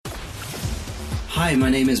Hi,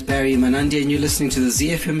 my name is Barry Manandi and you're listening to the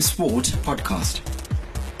ZFM Sport podcast.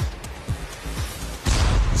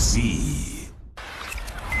 Z.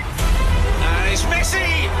 And it's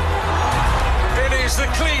Messi! It is the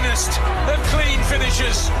cleanest of clean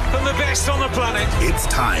finishes and the best on the planet. It's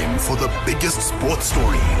time for the biggest sports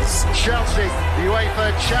stories. Chelsea, the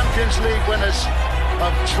UEFA Champions League winners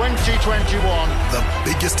of 2021. The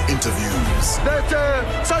biggest interviews. That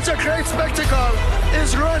such a great spectacle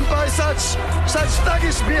is ruined by such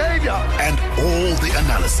thuggish behavior. And all the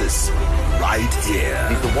analysis right here.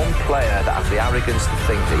 He's the one player that has the arrogance to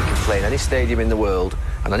think that he can play in any stadium in the world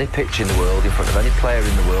and any pitch in the world in front of any player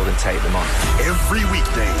in the world and take them on. Every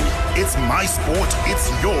weekday, it's my sport, it's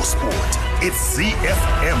your sport. It's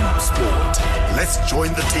ZFM Sport. Let's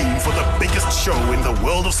join the team for the biggest show in the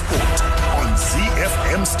world of sport on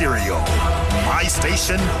ZFM Stereo. My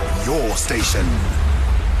station, your station.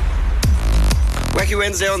 Wacky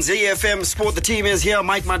Wednesday on ZFM Sport. The team is here.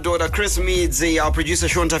 Mike Madoda, Chris Meadzi, our producer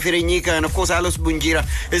Sean Tafiri-Nika, and of course Alice Bunjira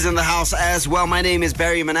is in the house as well. My name is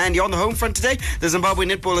Barry Manandi. On the home front today, the Zimbabwe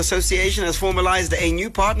Netball Association has formalized a new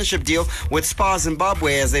partnership deal with SPAR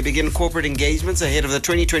Zimbabwe as they begin corporate engagements ahead of the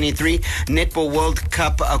 2023 Netball World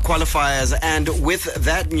Cup qualifiers. And with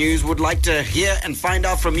that news, would like to hear and find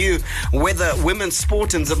out from you whether women's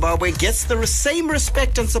sport in Zimbabwe gets the same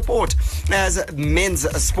respect and support as men's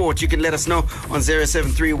sport. You can let us know on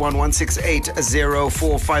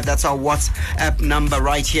 0731168045. That's our WhatsApp number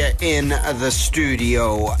right here in the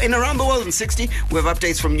studio. In Around the World in 60, we have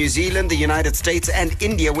updates from New Zealand, the United States and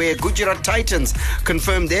India, where Gujarat Titans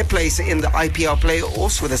confirmed their place in the IPL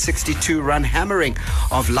playoffs with a 62-run hammering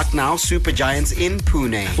of Lucknow Super Giants in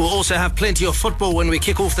Pune. We'll also have plenty of football when we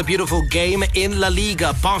kick off the beautiful game in La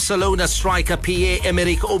Liga. Barcelona striker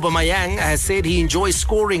Pierre-Emerick Aubameyang has said he enjoys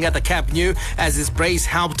scoring at the Camp Nou as his brace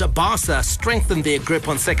helped Barca strengthen their grip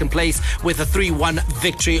on second place with a 3-1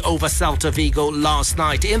 victory over Celta Vigo last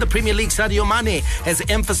night. In the Premier League, Sadio Mane has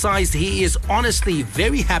emphasized he is honestly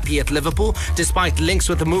very happy at Liverpool despite links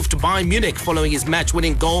with the move to Bayern Munich following his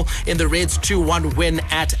match-winning goal in the Reds' 2-1 win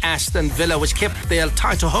at Aston Villa, which kept their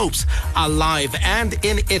title hopes alive. And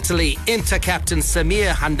in Italy, Inter captain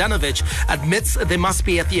Samir Handanovic admits they must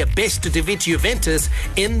be at their best to defeat Juventus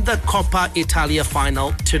in the Coppa Italia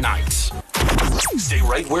final tonight. Stay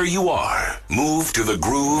right where you are. Move to the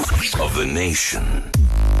groove of the nation.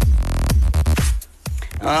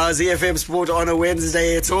 ZFM Sport on a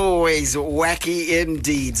Wednesday, it's always wacky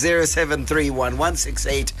indeed.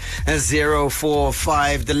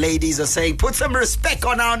 0731168045. The ladies are saying, put some respect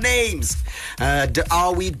on our names.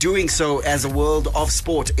 Are we doing so as a world of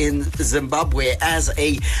sport in Zimbabwe, as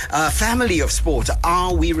a family of sport?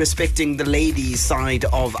 Are we respecting the ladies' side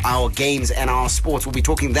of our games and our sports? We'll be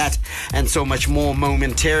talking that and so much more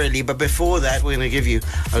momentarily. But before that, we're going to give you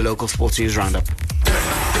a local sports news roundup.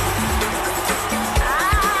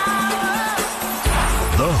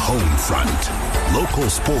 The Home Front. Local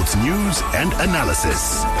sports news and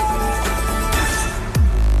analysis.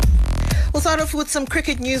 We'll start off with some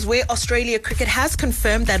cricket news where Australia Cricket has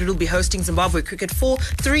confirmed that it will be hosting Zimbabwe Cricket for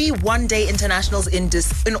 3 one-day internationals in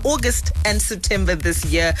August and September this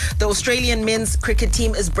year. The Australian men's cricket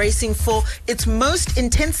team is bracing for its most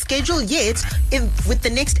intense schedule yet, with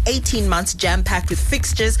the next 18 months jam-packed with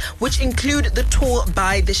fixtures, which include the tour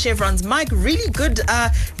by the Chevrons. Mike, really good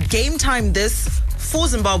game time this for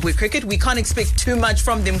Zimbabwe Cricket. We can't expect too much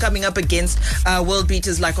from them coming up against world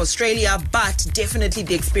beaters like Australia, but definitely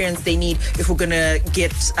the experience they need if we're going to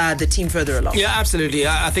get the team further along. Yeah, absolutely.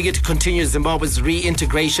 I think it continues Zimbabwe's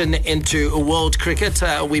reintegration into world cricket.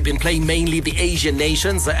 We've been playing mainly the Asian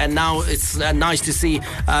nations, and now it's nice to see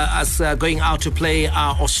us going out to play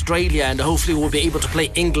Australia, and hopefully we'll be able to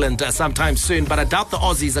play England sometime soon. But I doubt the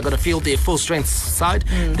Aussies are going to field their full strength side.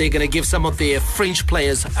 They're going to give some of their fringe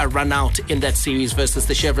players a run out in that series versus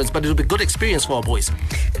the Chevrons, but it'll be a good experience for our boys.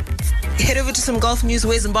 Head over to some golf news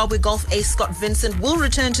where Zimbabwe golf ace Scott Vincent will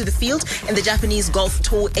return to the field in the Japanese Golf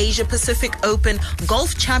Tour Asia Pacific Open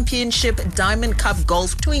Golf Championship Diamond Cup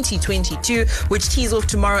Golf 2022, which tees off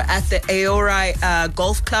tomorrow at the Aori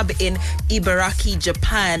Golf Club in Ibaraki,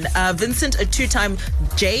 Japan. Vincent, a two-time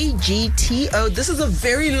JGTO, this is a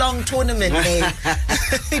very long tournament name,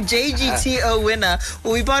 JGTO winner,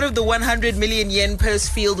 will be part of the 100 million yen purse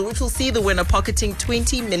field, which will see the winner pocketing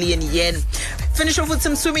 20 million yen. Finish off with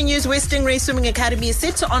some swimming news where Stingray Swimming Academy is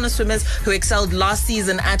set to honour swimmers who excelled last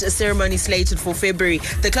season at a ceremony slated for February.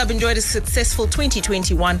 The club enjoyed a successful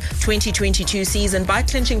 2021-2022 season by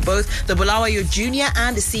clinching both the Bulawayo Junior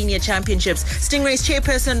and Senior Championships. Stingray's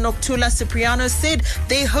chairperson Noktula Cipriano said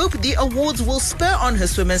they hope the awards will spur on her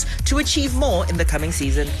swimmers to achieve more in the coming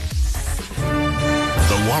season.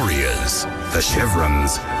 The The Warriors, the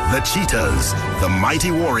Chevrons, the Cheetahs, the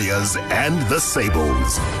Mighty Warriors, and the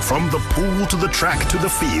Sables. From the pool to the track to the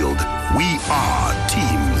field, we are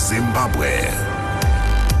Team Zimbabwe.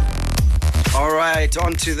 All right,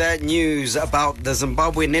 on to that news about the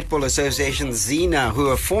Zimbabwe Netball Association, ZINA, who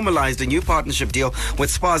have formalized a new partnership deal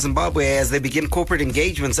with SPAR Zimbabwe as they begin corporate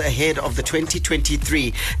engagements ahead of the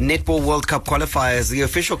 2023 Netball World Cup qualifiers. The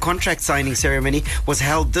official contract signing ceremony was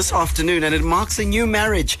held this afternoon, and it marks a new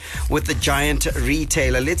marriage with the giant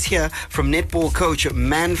retailer. Let's hear from netball coach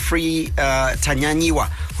Manfree Tanyanyiwa,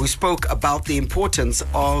 who spoke about the importance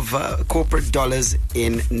of corporate dollars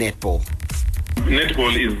in netball.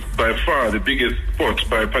 Netball is by far the biggest sport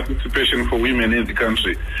by participation for women in the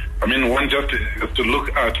country. I mean, one just has to look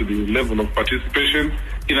at the level of participation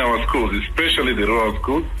in our schools, especially the rural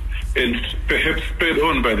schools, and perhaps spurred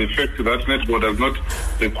on by the fact that netball does not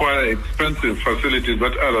require expensive facilities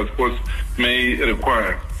that other sports may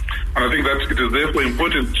require. And I think that it is therefore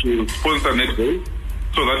important to sponsor netball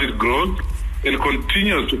so that it grows and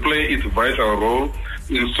continues to play its vital role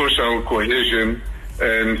in social cohesion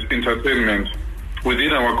and entertainment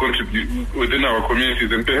within our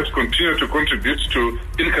communities, and perhaps continue to contribute to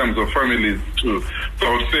incomes of families too. So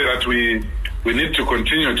I would say that we need to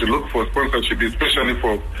continue to look for sponsorship, especially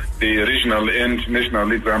for the regional and national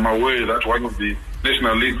leagues. I'm aware that one of the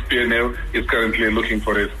national leagues, PNL, is currently looking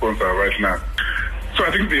for a sponsor right now. So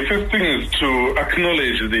I think the first thing is to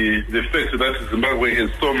acknowledge the fact that Zimbabwe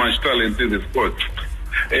has so much talent in the sport.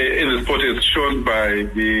 In the sport is shown by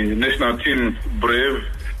the national team's brave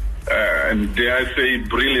and dare I say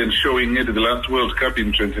brilliant showing at the last World Cup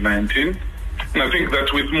in 2019. And I think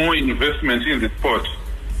that with more investment in the sport,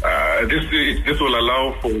 this will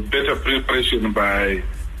allow for better preparation by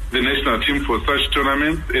the national team for such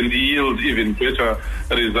tournaments and yield even better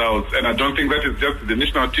results. And I don't think that is just the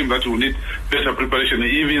national team that will need better preparation.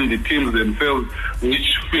 Even the teams themselves,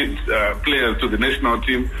 which fit players to the national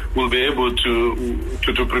team, will be able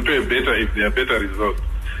to prepare better if there are better results.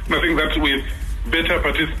 And I think that with better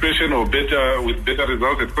participation or with better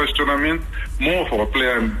results at such tournaments, more of our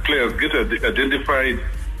players get identified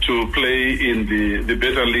to play in the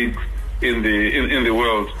better leagues in the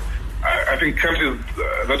world. I think countries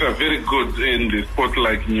that are very good in the sport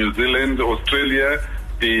like New Zealand, Australia,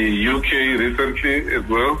 the UK recently as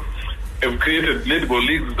well, have created netball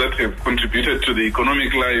leagues that have contributed to the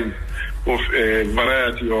economic lives of a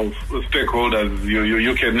variety of stakeholders.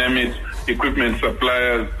 You can name it, equipment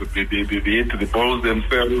suppliers, be it the balls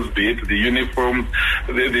themselves, be it the uniforms,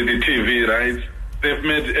 the TV rights. They've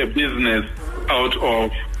made a business out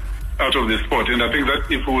of the sport. And I think that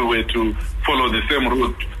if we were to follow the same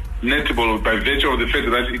route, netball, by virtue of the fact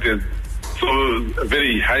that it has so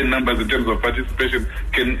very high numbers in terms of participation,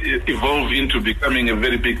 can evolve into becoming a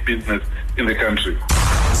very big business in the country.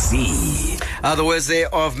 The words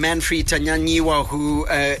there of Manfree Tanyanyiwa, who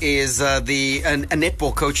is a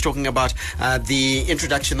netball coach, talking about the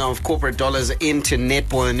introduction of corporate dollars into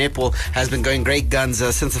netball. And netball has been going great guns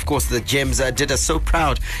since, of course, the Gems did us so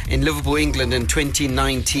proud in Liverpool, England in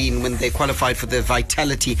 2019 when they qualified for the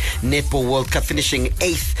Vitality Netball World Cup, finishing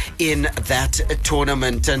 8th in that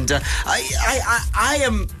tournament. And I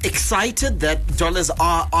am excited that dollars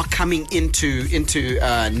are coming into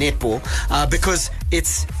netball because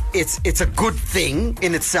it's a good thing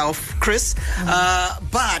in itself, Chris.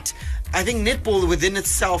 But I think netball within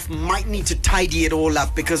itself might need to tidy it all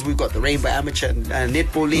up, because we've got the Rainbow Amateur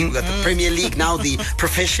Netball League, we've got the Premier League, now the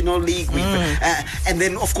Professional League. And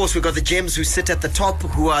then, of course, we've got the Gems who sit at the top,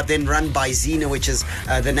 who are then run by ZINA, which is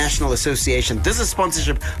the National Association. This is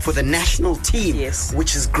sponsorship for the national team, yes,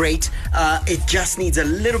 which is great. It just needs a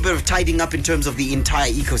little bit of tidying up in terms of the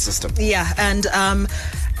entire ecosystem. Yeah, and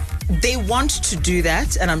they want to do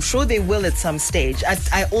that, and I'm sure they will at some stage.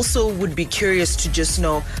 I also would be curious to just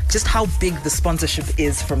know just how big the sponsorship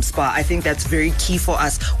is from SPAR. I think that's very key for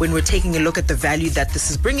us when we're taking a look at the value that this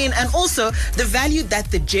is bringing, and also the value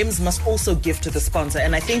that the Gems must also give to the sponsor.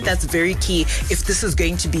 And I think that's very key if this is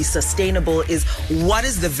going to be sustainable, is what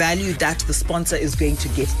is the value that the sponsor is going to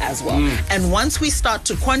get as well. And once we start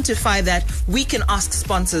to quantify that, we can ask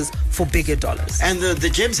sponsors for bigger dollars. And the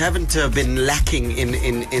Gems haven't been lacking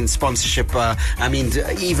in sponsorship. I mean,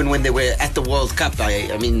 even when they were at the World Cup,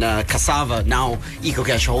 I mean, Cassava, now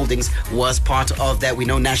EcoCash Holdings, was part of that. We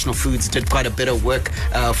know National Foods did quite a bit of work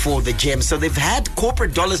for the Gems. So they've had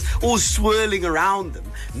corporate dollars all swirling around them.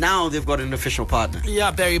 now they've got an official partner.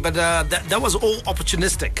 Yeah, Barry, but that was all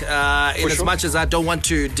opportunistic. In as much as I don't want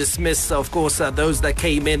to dismiss, of course, those that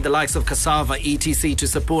came in, the likes of Cassava, etc., to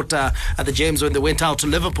support the Gems when they went out to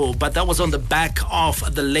Liverpool, but that was on the back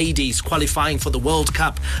of the ladies qualifying for the World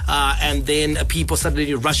Cup, and then people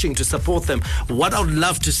suddenly rushing to support them. What I would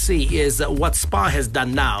love to see is what Spa has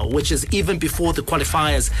done now, which is even before the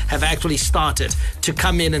qualifiers have actually started, to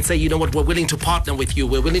come in and say, you know what, we're willing to partner with you,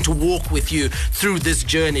 we're willing to walk with you through this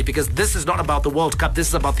journey, because this is not about the World Cup, this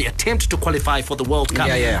is about the attempt to qualify for the World Cup.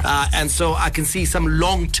 And so I can see some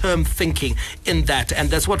long-term thinking in that, and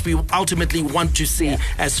that's what we ultimately want to see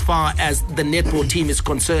as far as the netball team is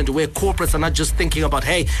concerned, where corporates are not just thinking about,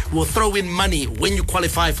 hey, we'll throw in money when you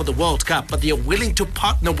qualify for the World Cup, but they are willing to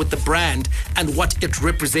partner with the brand and what it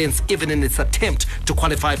represents, even in its attempt to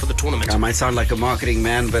qualify for the tournament. I might sound like a marketing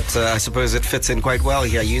man, but I suppose it fits in quite well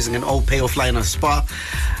here, using an old payoff line of Spa.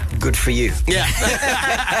 Good for you. Yeah.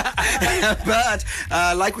 But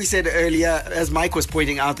like we said earlier, as Mike was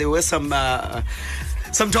pointing out, there were some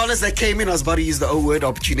dollars that came in. I was about to use the O word,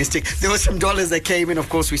 opportunistic. There were some dollars that came in. Of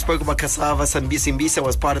course, we spoke about Cassava. Simbisa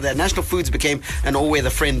was part of that. National Foods became an all-weather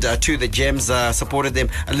friend to the Gems, supported them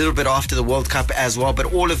a little bit after the World Cup as well.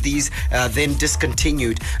 But all of these then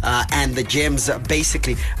discontinued, and the Gems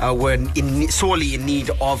basically were sorely in need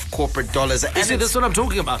of corporate dollars. You see, that's what I'm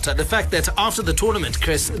talking about. The fact that after the tournament,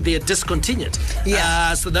 Chris, they're discontinued.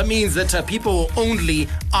 Yeah. So that means that people only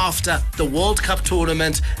after the World Cup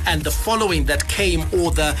tournament and the following that came,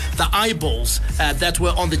 or the eyeballs that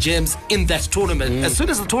were on the Gems in that tournament. As soon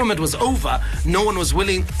as the tournament was over, no one was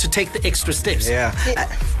willing to take the extra steps.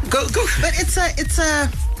 Go. But it's a.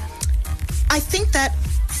 I think that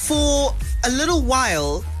for a little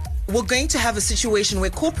while, we're going to have a situation where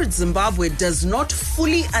corporate Zimbabwe does not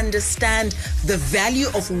fully understand the value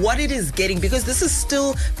of what it is getting, because this is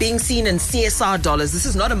still being seen in CSR dollars. This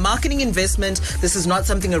is not a marketing investment. This is not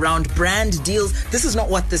something around brand deals. This is not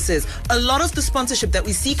what this is. A lot of the sponsorship that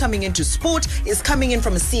we see coming into sport is coming in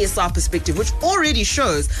from a CSR perspective, which already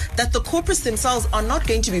shows that the corporates themselves are not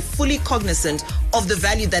going to be fully cognizant of the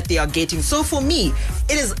value that they are getting. So for me,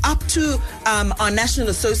 it is up to our national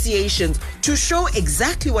associations to show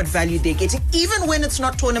exactly what value they're getting, even when it's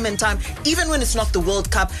not tournament time, even when it's not the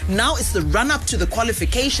World Cup. Now it's the run-up to the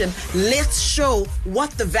qualification. Let's show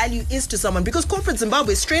what the value is to someone, because corporate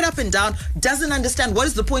Zimbabwe, straight up and down, doesn't understand what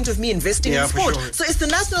is the point of me investing in sport. Sure. So it's the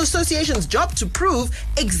National Association's job to prove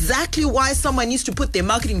exactly why someone needs to put their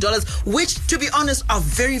marketing dollars, which, to be honest, are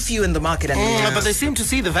very few in the market. But they seem to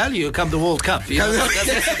see the value come the World Cup. You know?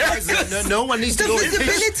 No one needs to go and pitch. The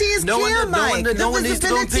visibility is clear, Mike. No one needs to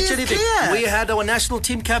go and pitch anything. Clear. We had our national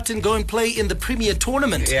team captain go and play in the premier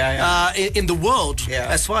tournament in the world.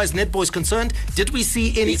 As far as netball is concerned, did we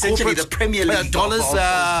see any corporate the Premier League dollars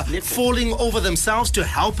falling over themselves to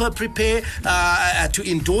help her prepare, to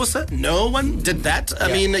endorse her? No one did that.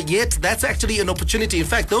 I mean, yet that's actually an opportunity. In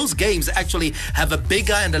fact, those games actually have a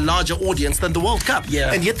bigger and a larger audience than the World Cup.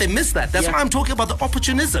 And yet they miss that. That's why I'm talking about the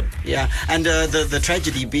opportunism. And the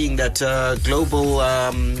tragedy being that global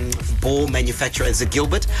ball manufacturer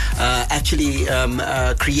Gilbert actually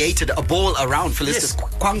created a ball around Felicitas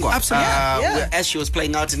Kwangwa. Absolutely. As she was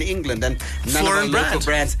playing out in England, and none Foreign of our local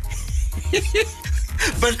brands.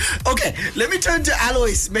 But okay, let me turn to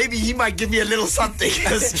Alois. Maybe he might give me a little something,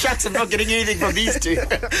 because shucks, I'm not getting anything from these two.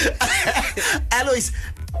 Alois,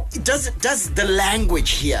 does the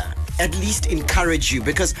language here at least encourage you?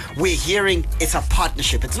 Because we're hearing it's a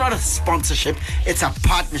partnership. It's not a sponsorship. It's a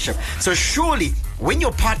partnership. So surely, when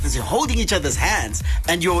you're partners, you're holding each other's hands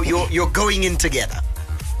and you're going in together.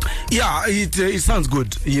 Yeah, it sounds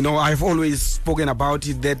good. You know, I've always spoken about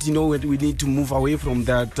it, that, you know, we need to move away from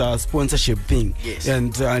that sponsorship thing. Yes.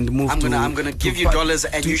 And move I'm gonna give you dollars,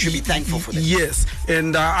 and you should be thankful for that. Yes,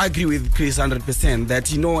 and I agree with Chris 100%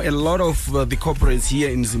 that, you know, a lot of the corporates here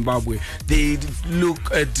in Zimbabwe, they look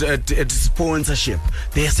at sponsorship.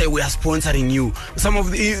 They say, we are sponsoring you. Some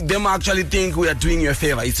of them actually think we are doing you a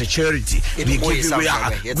favor. It's a charity. We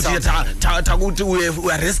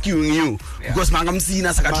are rescuing you because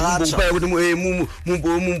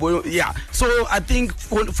so I think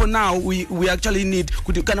for now we actually need,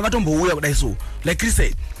 like Chris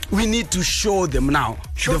said, we need to show them now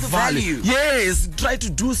the value. Yes, try to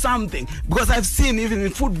do something, because I've seen even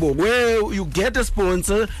in football where you get a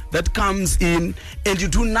sponsor that comes in and you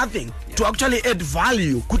do nothing to actually add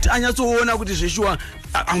value.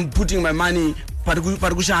 I'm putting my money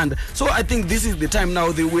Parikushanda. So I think this is the time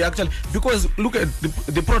now that we actually, because look at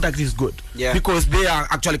the product is good. Yeah. Because they are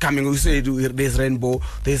actually coming. We say there's Rainbow,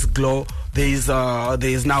 there's Glow, there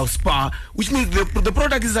is now Spa, which means the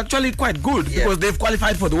product is actually quite good because they've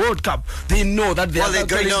qualified for the World Cup. They know that they haven't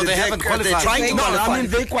qualified. They're trying to qualify. I mean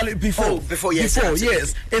they qualified before,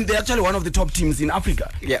 yes, and they're actually one of the top teams in Africa.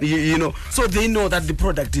 Yeah. You know, so they know that the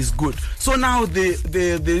product is good. So now the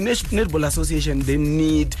Netball Association, they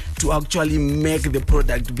need to actually make the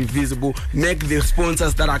product be visible, make the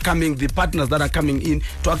sponsors that are coming, the partners that are coming in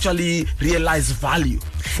to actually realize value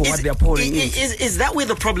for what they're pouring in. Is that where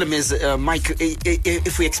the problem is, Mike?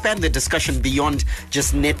 If we expand the discussion beyond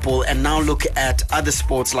just netball and now look at other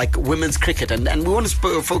sports like women's cricket, and we want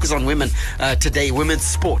to focus on women today, women's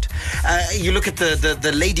sport. You look at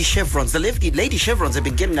the Lady Chevrons. The Lady Chevrons have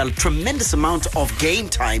been getting a tremendous amount of game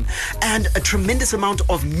time and a tremendous amount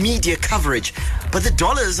of media coverage, but the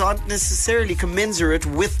dollars aren't necessarily commensurate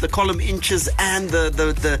with the column inches and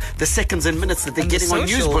the seconds and minutes that they're getting on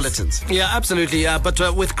news bulletins. Yeah, absolutely. But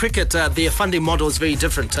with cricket, their funding model is very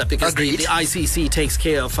different because the ICC takes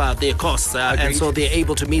care of their costs, and so they're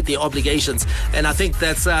able to meet their obligations. And I think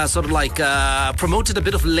that's sort of like promoted a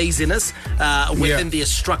bit of laziness within their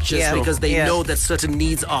structures because they know that certain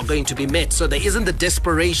needs are going to be met. So there isn't the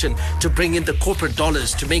desperation to bring in the corporate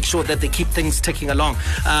dollars to make sure that they keep things ticking along.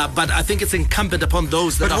 But I think it's incumbent upon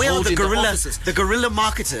those that are holding the offices, the guerrilla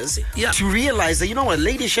marketers, to realize that, you know what,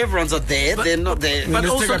 Lady Chevrons are there, they're not there. But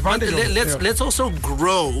also, let's also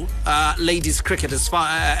grow ladies cricket as far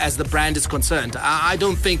as the brand is concerned. I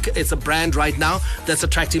don't think it's a brand right now that's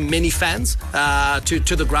attracting many fans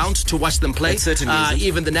to the ground to watch them play.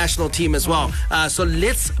 Even the national team as well. So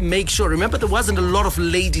let's make sure. Remember, there wasn't a lot of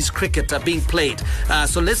ladies cricket being played.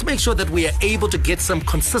 So let's make sure that we are able to get some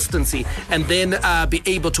consistency and then be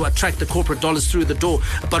able to attract the corporate dollars through the door.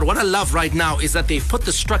 But what I love right now is that they've put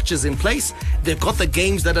the structures in place. They've got the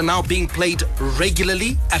games that are now being played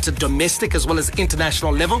regularly at a domestic as well as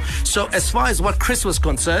international level. So as far as what Chris was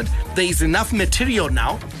concerned, there is enough material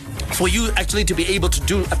now for you actually to be able to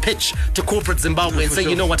do a pitch to corporate Zimbabwe and say,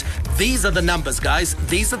 you know what, these are the numbers, guys.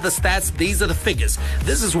 These are the stats. These are the figures.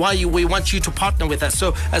 This is why we want you to partner with us.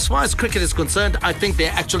 So as far as cricket is concerned, I think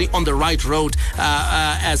they're actually on the right road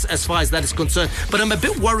as far as that is concerned. But I'm a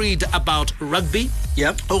bit worried about rugby.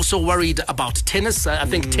 Yep. Also worried about tennis. I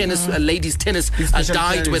think tennis, ladies tennis,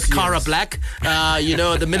 died with Cara Black.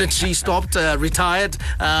 The minute she stopped, retired,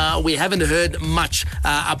 we haven't heard much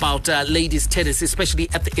about ladies tennis, especially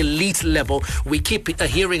at the elite level. We keep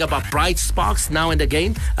hearing about bright sparks now and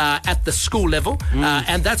again at the school level,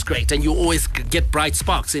 and that's great. And you always get bright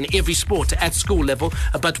sparks in every sport at school level.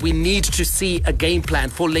 But we need to see a game plan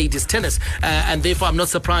for ladies tennis, and therefore I'm not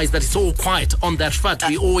surprised that it's all quiet on that front.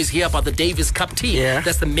 We always hear about the Davis Cup team.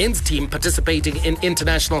 That's the men's team participating in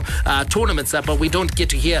international tournaments, but we don't get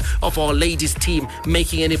to hear of our ladies team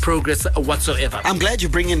making any progress whatsoever. I'm glad you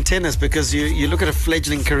bring in tennis because you look at a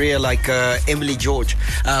fledgling career like Emily George,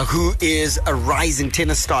 who is a rising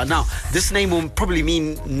tennis star. Now, this name will probably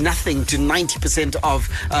mean nothing to 90% of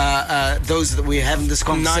those that we're having this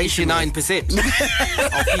conversation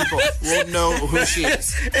 99% of people won't know who she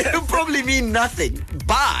is. It'll probably mean nothing.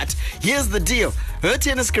 But here's the deal. Her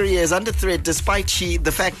tennis career is under threat despite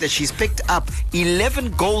the fact that she's picked up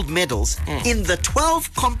 11 gold medals in the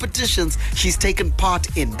 12 competitions she's taken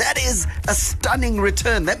part in. That is a stunning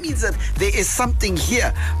return. That means that there is something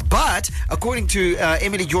here. But according to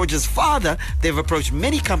Emily George's father, they've approached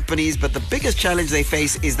many companies, but the biggest challenge they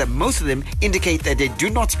face is that most of them indicate that they do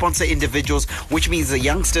not sponsor individuals, which means the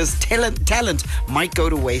youngsters' talent might go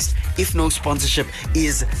to waste if no sponsorship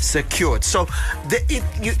is secured. So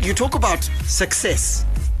you talk about success.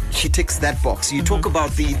 She ticks that box. You talk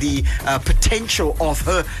about the potential of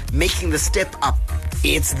her making the step up.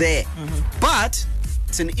 It's there. But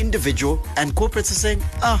it's an individual, and corporates are saying,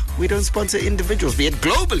 we don't sponsor individuals. Yet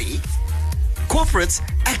globally, corporates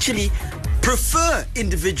actually prefer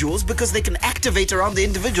individuals because they can activate around the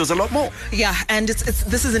individuals a lot more. Yeah, and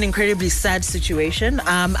this is an incredibly sad situation.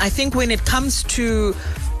 I think when it comes to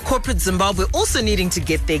corporate Zimbabwe also needing to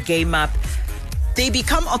get their game up, they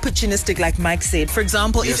become opportunistic, like Mike said. For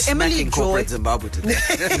example, if Emily George,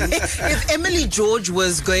 if Emily George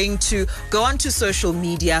was going to go onto social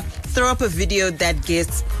media, throw up a video that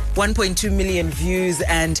gets 1.2 million views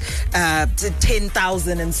and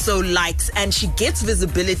 10,000 and so likes, and she gets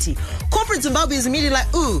visibility, corporate Zimbabwe is immediately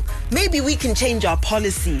like, ooh, maybe we can change our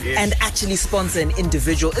policy and actually sponsor an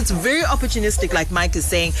individual. It's very opportunistic, like Mike is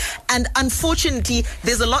saying. And unfortunately,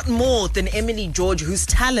 there's a lot more than Emily George whose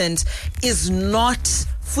talent is not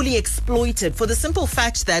fully exploited, for the simple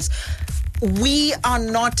fact that we are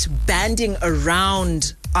not banding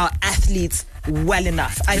around our athletes well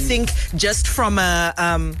enough. I think just from a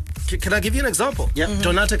Can I give you an example? Yeah.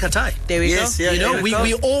 Donata Katai. there we Yes, go. yeah, You know, yeah.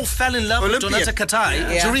 we all fell in love Olympian. with Donata Katai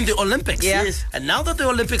Yeah. during the Olympics. Yeah. Yes. And now that the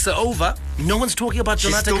Olympics are over, no one's talking about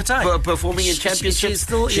She's Donata still Katai. performing in championships.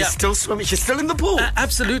 She's still swimming. She's still in the pool.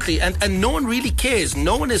 Absolutely, and no one really cares.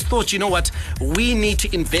 No one has thought, you know what, we need to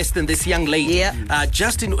invest in this young lady. Yeah.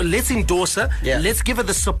 Let's endorse her. Yeah. Let's give her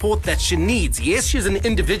the support that she needs. Yes, she's an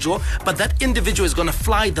individual, but that individual is going to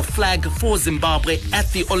fly the flag for Zimbabwe at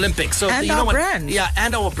the Olympics. So And you know our what? brand. Yeah,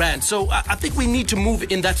 and our brand. So I think we need to move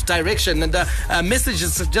in that direction. And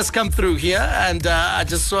messages have just come through here, and I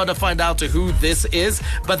just want to find out who this is.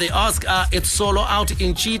 But they ask, it's Solo out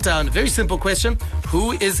in Cheetah. And a very simple question: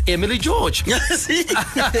 who is Emily George?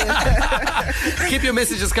 Keep your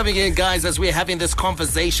messages coming in, guys, as we're having this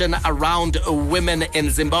conversation around women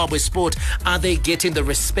in Zimbabwe sport. Are they getting the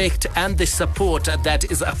respect and the support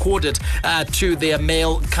that is accorded to their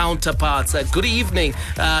male counterparts? Good evening.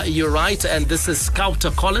 You're right, and this is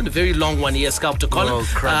Sculptor Colin. A very long one here, Sculptor Colin. Oh,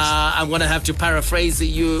 Christ. I'm going to have to paraphrase.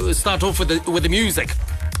 You start off with the music.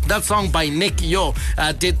 That song by Nick Yo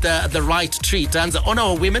did the right treat. And on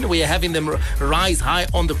our women, we are having them rise high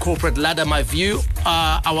on the corporate ladder. My view,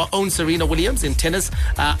 our own Serena Williams in tennis,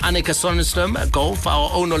 Annika Sonnenström, golf, our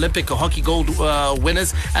own Olympic hockey gold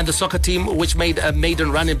winners, and the soccer team, which made a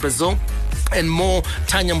maiden run in Brazil. And more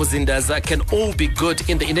Tanya Muzindas can all be good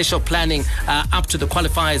in the initial planning up to the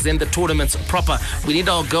qualifiers and the tournaments proper. We need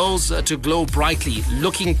our girls to glow brightly,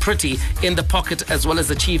 looking pretty in the pocket, as well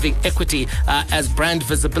as achieving equity as brand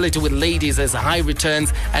visibility with ladies as high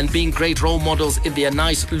returns and being great role models in their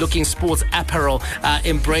nice looking sports apparel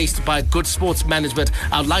embraced by good sports management.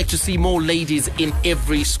 I'd like to see more ladies in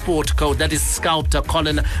every sport code. That is Sculptor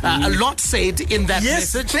Colin. A lot said in that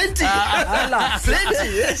message. Plenty.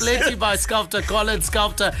 Plenty, yes. Plenty by Sculptor Colin.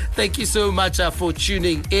 Sculptor, thank you so much for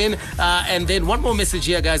tuning in. And then one more message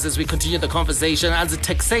here, guys, as we continue the conversation. As the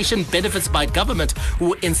taxation benefits by government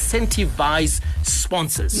who incentivize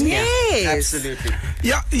sponsors. Yes. Absolutely.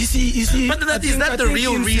 Yeah, you see. But is that the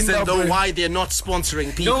real reason, though, why they're not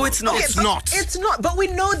sponsoring people? No, it's not. It's not. It's not, but we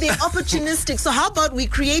know they're opportunistic. So how about we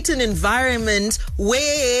create an environment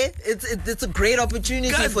where it's a great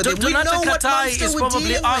opportunity for them. We know Donata what Katai monster is we're probably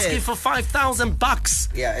dealing asking with. for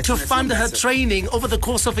 $5,000 to it's fund not her massive. training over the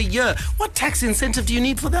course of a year. What tax incentive do you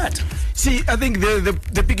need for that? See, I think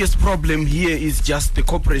the biggest problem here is just the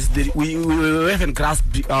corporates. We haven't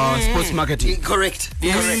grasped sports marketing. Correct.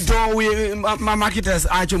 My marketers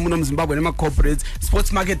acho muno muZimbabwe nema corporates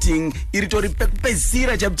sports marketing iritori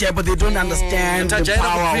pezira chaipo they don't understand the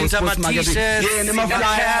power of sports marketing. Yeah, nema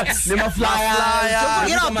flyers.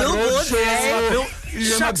 You know, billboards.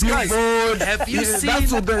 Shucks, guys. Have you seen?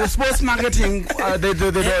 That's what the sports marketing they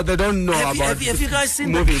don't know about. Have you guys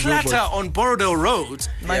seen the moving clatter billboards. on Bordeaux Road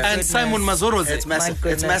and goodness. Simon Mazoro's? It's massive.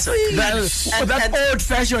 My It's goodness. massive. That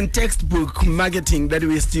old-fashioned textbook marketing that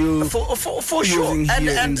we still For sure. using And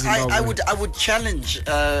here in Zimbabwe. I would challenge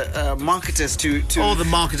marketers to All the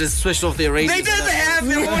marketers switched off their radios. They didn't have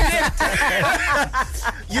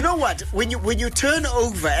it. You know what? When you turn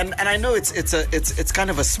over, and I know it's kind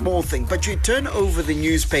of a small thing, but you turn over the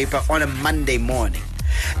newspaper on a Monday morning,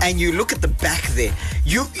 and you look at the back there.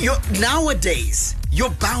 You nowadays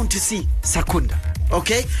you're bound to see Sakunda.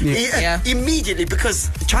 Okay? Yeah. Immediately,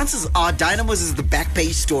 because chances are Dynamos is the back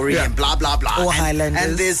page story and blah blah blah. Or and, Highlanders.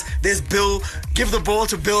 And there's Bill. Give the ball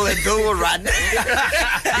to Bill, and Bill will run.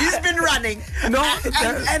 He's been running. No,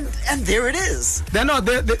 and there it is. They're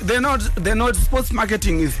not. Sports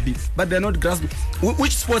marketing is big, but they're not grasping.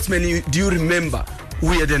 Which sportsman do you remember who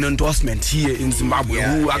had an endorsement here in Zimbabwe?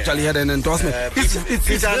 Actually had an endorsement? It's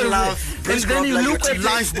Peter Love, and then you look at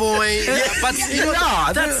Lifeboy. But you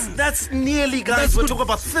know, that's nearly, guys. We're talking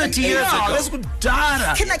about 30 years ago. That's good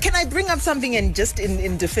data. Can I bring up something and just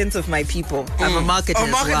in defense of my people? I'm a marketer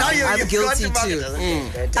as well. Now I'm you've guilty got to too.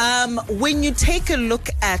 market. When you take a look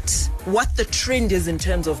at what the trend is in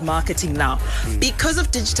terms of marketing now, because of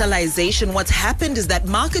digitalization, what's happened is that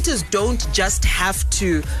marketers don't just have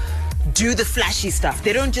to do the flashy stuff.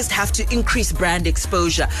 They don't just have to increase brand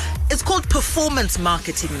exposure. It's called performance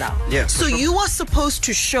marketing now. Yeah. So you are supposed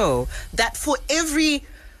to show that for every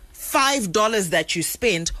 $5 that you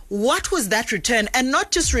spent, what was that return? And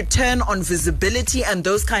not just return on visibility and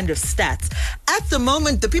those kind of stats. At the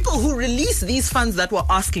moment, the people who release these funds that we're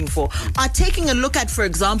asking for are taking a look at, for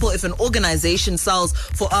example, if an organization sells,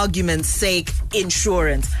 for argument's sake,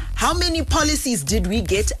 insurance. How many policies did we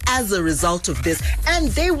get as a result of this? And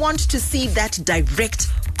they want to see that direct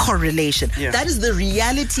correlation. Yeah. That is the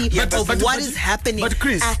reality of but what is happening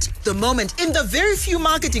Chris, at the moment. In the very few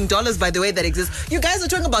marketing dollars, by the way, that exist. You guys are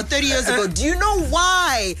talking about 30 years ago. Do you know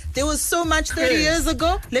why there was so much 30 years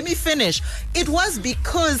ago? Let me finish. It was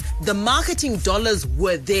because the marketing dollars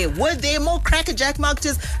were there. Were there more crackerjack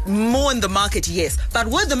marketers? More in the market, yes. But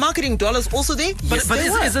were the marketing dollars also there? Yes, But they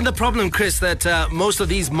were. isn't the problem, Chris, that most of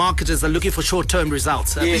these marketers are looking for short-term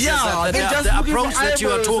results? they're just the looking approach for that you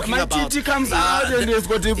are eyeballs. talking My about. TT comes out and there's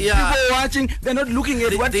got people watching. They're not looking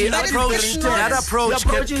at what The that approach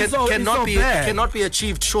cannot cannot be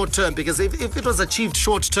achieved short term, because if it was achieved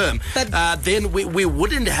short term, But- then we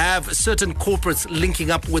wouldn't have certain corporates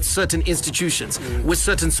linking up with certain institutions, with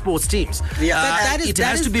certain sports teams. But that is, it that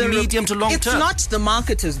has is to be the medium to long It's term. not the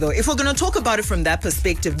marketers, though. If we're going to talk about it from that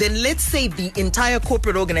perspective, then let's say the entire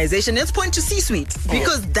corporate organization, let's point to C-suite,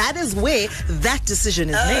 because that is where that decision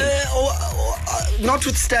is made.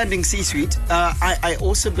 Notwithstanding C-suite, I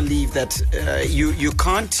also believe that you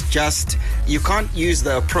can't use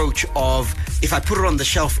the approach of, if I put it on the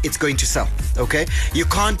shelf, it's going to sell. Okay, you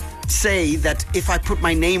can't say that if I put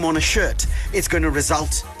my name on a shirt, it's going to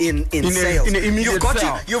result in sales. in an immediate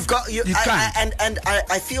sale.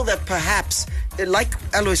 I feel that perhaps, like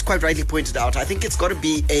Alois quite rightly pointed out, I think it's got to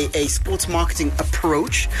be a sports marketing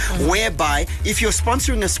approach, whereby if you're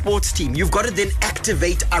sponsoring a sports team, you've got to then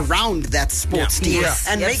activate around that sports team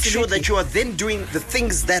and make sure that you are then doing the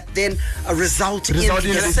things that then result in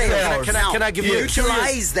sales. Can I give you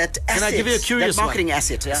utilize that asset? Can I give you a curious that marketing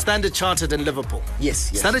asset? Yeah? Standard Chartered in Liverpool.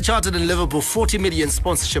 Yes. Standard Chartered in Liverpool, 40 million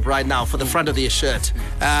sponsorship right now for the front of their shirt.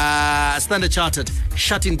 Standard Chartered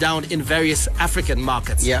shutting down in various African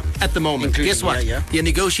markets at the moment. Including, guess what? They're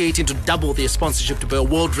negotiating to double their sponsorship to be a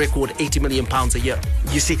world record £80 million a year.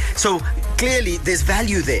 You see, so clearly there's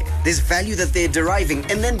value there. There's value that they're deriving.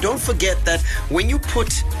 And then don't forget that when you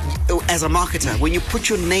put, as a marketer, when you put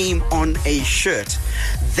your name on a shirt,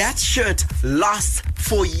 that shirt lasts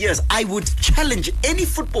for years. I would challenge any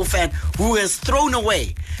football fan who has thrown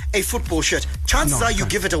away a football shirt. Chances are you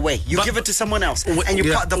give it away. You give it to someone else. And you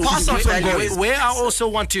the pass-on value is... Where I also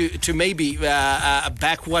want to maybe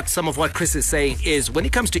back some of what Chris is saying is, when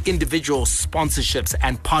it comes to individual sponsorships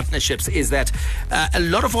and partnerships, is that a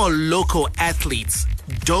lot of our local athletes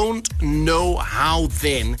don't know how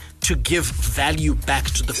then to give value back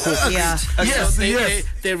to the corporate.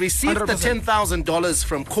 They receive 100%. The $10,000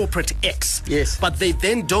 from corporate X. Yes. But they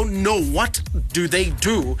then don't know what do they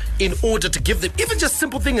do in order to give them even just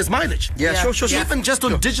simple thing as mileage. Sure. Even just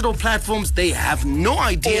on digital platforms, they have no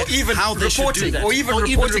idea how they should do that. Or even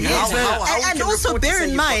reporting. And also bear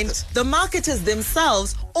in mind, the marketers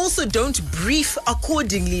themselves also don't brief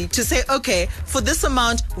accordingly to say, okay, for this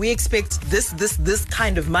amount we expect this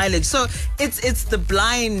kind of mileage. So it's the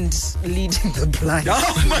blind leading the blind.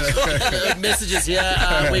 Oh my God! Messages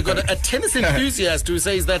here. We've got a tennis enthusiast who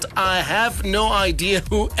says that I have no idea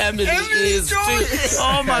who Emily is.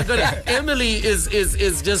 Oh my God! Emily is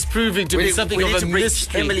just proving to be something of a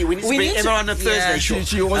mystery. Emily, we need to bring Emma on a Thursday show.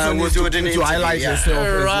 She also needs to highlight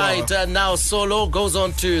herself. Right. Now Solo goes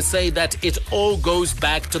on to say that it all goes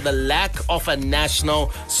back to the lack of a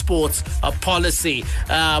national sports policy.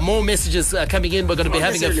 More messages coming in. We're going to be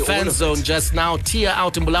having a fan zone just now. Tia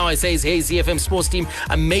out in Bulawayo says, hey, ZFM sports team,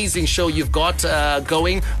 amazing show you've got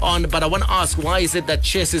going on, but I want to ask, why is it that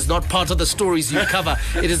chess is not part of the stories you cover?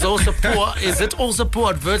 It is also poor. Is it also poor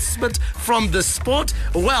advertisement from the sport?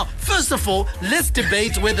 Well, first of all, let's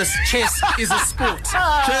debate whether chess is a sport.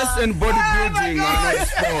 Chess and bodybuilding are not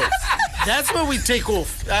sports. That's where we take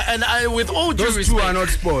off. With all due Those respect, two are not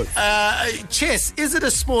sports. Chess, is it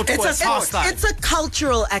a sport or a pastime? It's a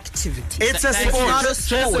cultural activity. It's a sport. It's not a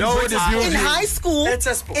sport. No, it's in high school, it's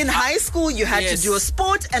a sport. In high school, you had to do a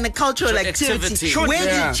sport and a cultural activity. Where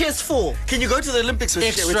did chess fall? Can you go to the Olympics with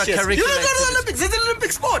chess? You don't go to the Olympics. It's an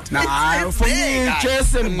Olympic sport. Nah, for me,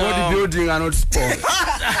 chess and bodybuilding are not sports.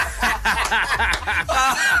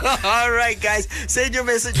 All right, guys. Send your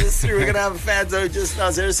messages through. We're going to have a fan zone just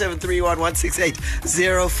now. 0731 168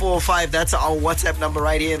 045. That's our WhatsApp number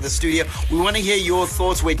right here in the studio. We want to hear your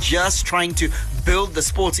thoughts. We're just trying to build the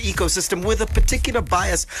sports ecosystem with a particular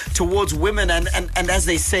bias towards women, and as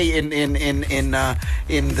they say in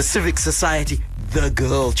the civic society, the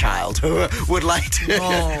girl child, who would like to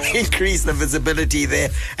increase the visibility there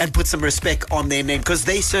and put some respect on their name, because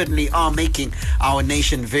they certainly are making our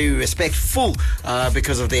nation very respectful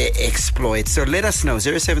because of their exploits. So let us know,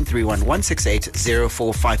 0731 168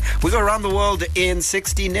 045. We go around the world in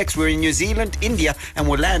 60 next. We're in New Zealand, India, and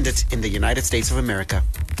we'll land it in the United States of America.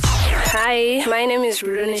 Hi, my name is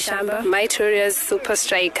Ruruni Shamba, Maitoria's super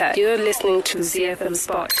striker. You're listening to ZFM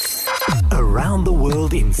Sports. around the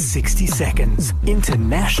world in 60 seconds.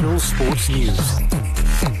 International sports news.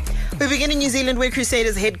 We begin in New Zealand, where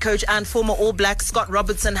Crusaders head coach and former All Black Scott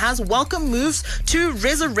Robertson has welcomed moves to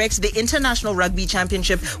resurrect the International Rugby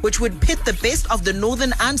Championship, which would pit the best of the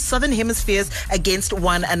Northern and Southern Hemispheres against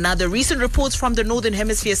one another. Recent reports from the Northern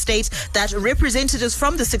Hemisphere state that representatives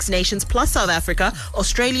from the Six Nations plus South Africa,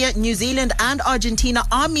 Australia, New Zealand and Argentina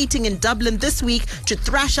are meeting in Dublin this week to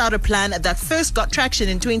thrash out a plan that first got traction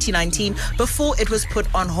in 2019 before it was put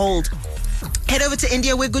on hold. Head over to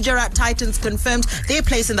India, where Gujarat Titans confirmed their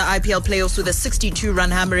place in the IPL playoffs with a 62-run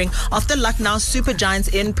hammering after Lucknow Super Giants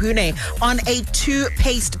in Pune. On a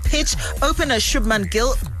two-paced pitch, opener Shubman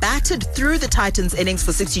Gill batted through the Titans' innings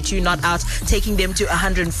for 62 not out, taking them to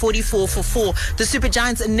 144 for 4. The Super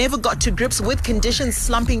Giants never got to grips with conditions,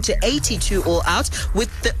 slumping to 82 all out, with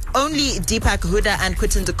the only Deepak Hooda and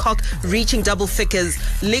Quinton de Kock reaching double figures.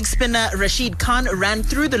 Leg spinner Rashid Khan ran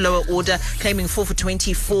through the lower order, claiming 4 for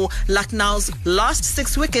 24. Lucknow's last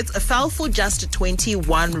 6 wickets fell for just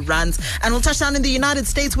 21 runs. And we'll touch down in the United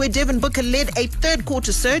States, where Devin Booker led a third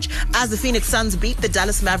quarter surge as the Phoenix Suns beat the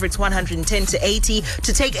Dallas Mavericks 110-80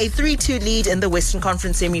 to take a 3-2 lead in the Western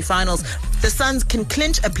Conference semi-finals. The Suns can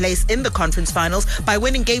clinch a place in the conference finals by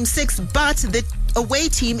winning Game 6, but the away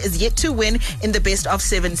team is yet to win in the best of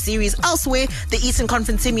 7 series. Elsewhere, the Eastern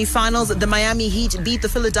Conference semi-finals, the Miami Heat beat the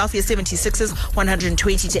Philadelphia 76ers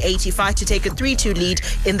 120-85 to take a 3-2 lead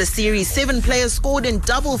in the series. 7 players scored in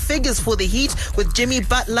double figures for the Heat, with Jimmy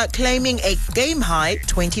Butler claiming a game-high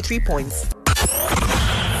 23 points.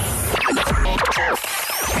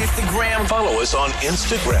 Instagram. Follow us on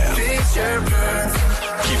Instagram.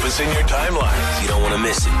 Keep us in your timelines. You don't want to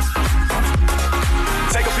miss it.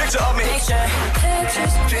 Take a picture of me.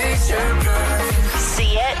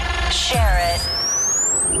 See it, share it.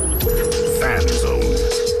 Fan Zone.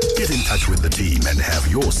 Get in touch with the team and have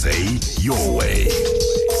your say, your way.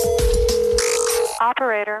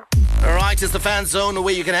 Operator. All right, it's the Fan Zone,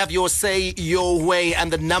 where you can have your say, your way,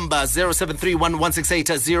 and the number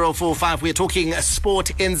 0731-168-045. We're talking sport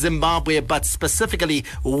in Zimbabwe, but specifically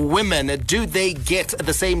women. Do they get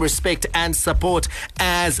the same respect and support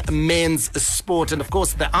as men's sport? And of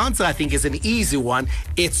course, the answer, I think, is an easy one.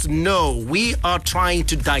 It's no. We are trying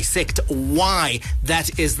to dissect why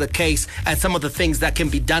that is the case and some of the things that can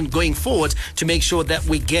be done going forward to make sure that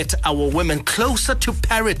we get our women closer to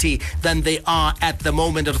parity than they are at the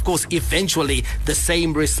moment. And of course, eventually the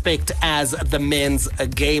same respect as the men's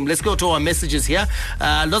game. Let's go to our messages here.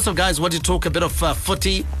 Lots of guys want to talk a bit of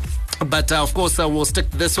footy. But of course, we'll stick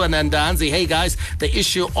to this one. And Hansi, hey guys, the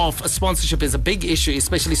issue of sponsorship is a big issue,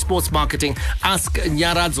 especially sports marketing. Ask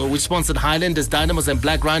Nyaradzo, which sponsored Highlanders, Dynamos and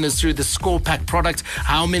Black Rhinos through the Score Pack product,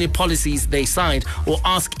 how many policies they signed. Or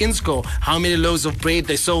ask Insco how many loaves of bread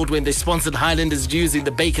they sold when they sponsored Highlanders using the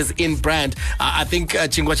Bakers Inn brand. I think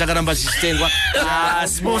Chingwa Chakaramba Shitengwa.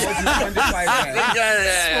 Sport.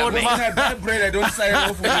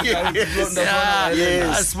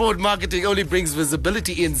 Sport marketing only brings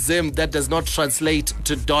visibility in Zim. That does not translate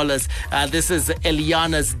to dollars. This is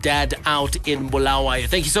Eliana's dad out in Bulawayo.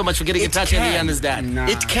 Thank you so much for getting in touch, Eliana's dad.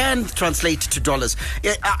 It can translate to dollars.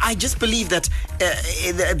 I just believe that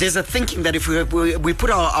there's a thinking that if we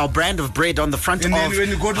put our brand of bread on the front of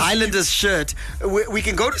Highlanders shirt, we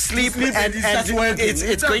can go to sleep and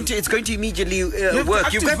it's going to immediately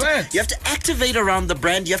work. You have to activate around the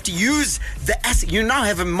brand. You have to use the asset. You now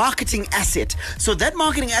have a marketing asset. So that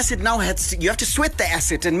marketing asset now you have to sweat the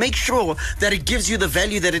asset and make sure that it gives you the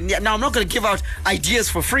value that it. Now, I'm not going to give out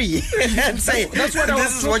ideas for free and say that's what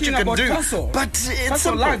this is what you can do. But it's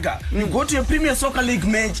Castle Lager. You go to a Premier Soccer League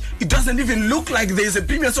match, it doesn't even look like there's a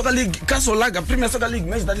Premier Soccer League Castle Lager Premier Soccer League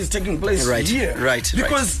match that is taking place here. Right.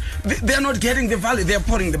 Because they're not getting the value. They're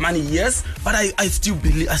pouring the money, yes, but I still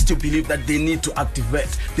believe that they need to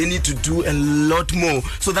activate. They need to do a lot more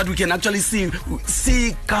so that we can actually see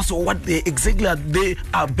Castle what they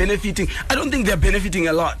are benefiting. I don't think they're benefiting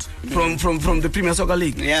a lot from the Premier Soccer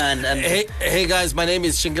League. Yeah, and hey guys, my name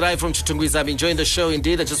is Shingirai from Chitungwiza. I'm enjoying the show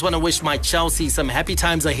indeed. I just want to wish my Chelsea some happy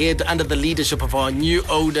times ahead under the leadership of our new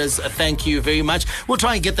owners. Thank you very much. We'll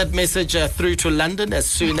try and get that message through to London as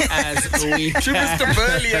soon as we can. To Mr.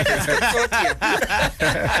 Burley and Mr.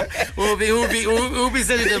 We'll be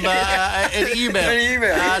sending them an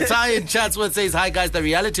email. Ty in Chatsworth says, hi guys, the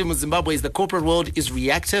reality in Zimbabwe is the corporate world is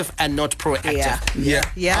reactive and not proactive. Yeah.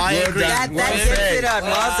 I agree. That gets it on.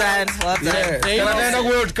 Well done.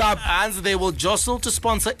 World Cup. And they will jostle to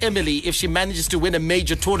sponsor Emily if she manages to win a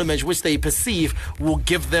major tournament which they perceive will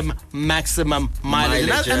give them maximum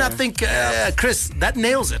mileage. And I think Chris, that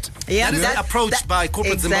nails it. Yeah, that is the approach by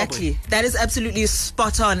corporate Zimbabwe. That is absolutely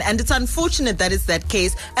spot on. And it's unfortunate that it's that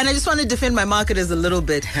case. And I just want to defend my marketers a little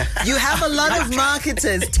bit. You have a lot of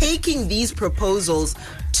marketers taking these proposals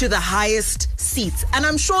to the highest seats. And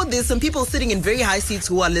I'm sure there's some people sitting in very high seats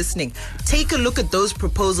who are listening. Take a look at those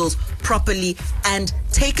proposals properly and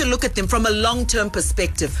take a look at them from a long-term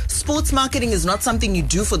perspective. Sports marketing is not something you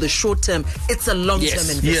do for the short term. It's a long-term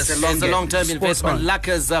investment. Yes, it's a long-term investment.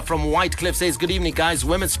 Lackers from White Cliff says, good evening, guys.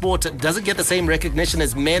 Women's sport doesn't get the same recognition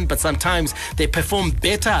as men, but sometimes they perform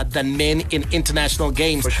better than men in international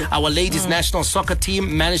games. Sure. Our ladies' national soccer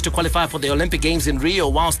team managed to qualify for the Olympic Games in Rio,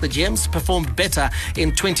 whilst the Gems performed better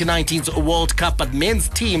in 2019's World Cup. But men's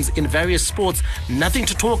teams in various sports, nothing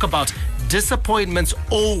to talk about. Disappointments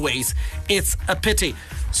always. It's a pity.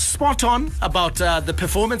 Spot on about the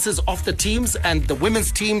performances of the teams and the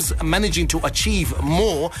women's teams managing to achieve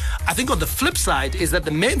more. I think on the flip side is that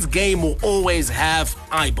the men's game will always have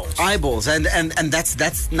eyeballs. And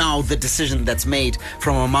that's now the decision that's made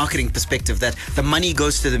from a marketing perspective, that the money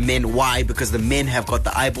goes to the men. Why? Because the men have got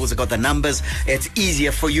the eyeballs, they've got the numbers. It's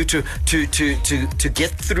easier for you to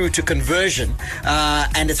get through to conversion,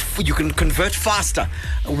 and you can convert faster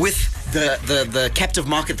with the captive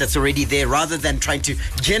market that's already there, rather than trying to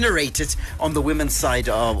generate it on the women's side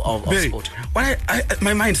of sport. But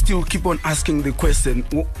my mind still keep on asking the question.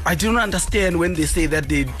 I don't understand when they say that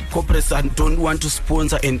the corporates don't want to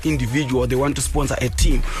sponsor an individual, they want to sponsor a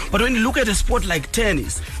team. But when you look at a sport like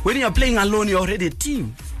tennis, when you're playing alone, you're already a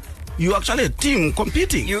team. You're actually a team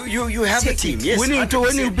competing. You have a team. Yes. When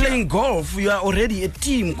you're playing golf, you are already a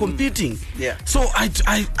team competing. Yeah. So I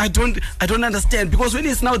don't understand, because when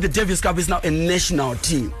it's now the Davis Cup, it's now a national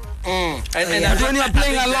team. And when you're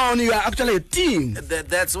playing alone, you are actually a team.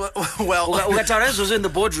 That's what. Well, Ugatarez was in the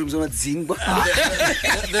boardrooms on Zingba.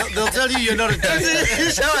 They'll tell you you're not a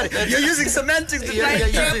team. You're using semantics. You're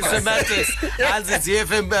using semantics. Anzi,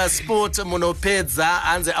 ZFM Sport Monopedza.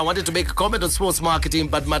 Anzi, I wanted to make a comment on sports marketing,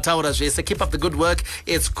 but Mataura Jese, keep up the good work.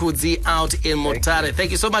 It's Kudzi out in Motare.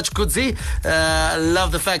 Thank you so much, Kudzi.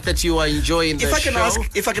 Love the fact that you are enjoying the show.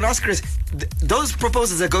 If I can ask Chris, those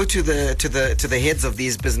proposals that go to the heads of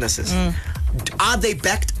these businesses, are they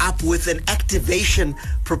backed up with an activation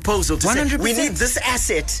proposal to 100%. Say we need this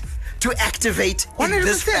asset to activate 100%. In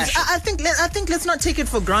this fashion? I think let's not take it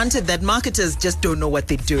for granted that marketers just don't know what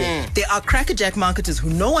they're doing. There are crackerjack marketers who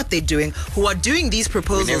know what they're doing, who are doing these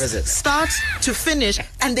proposals start to finish,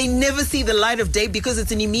 and they never see the light of day because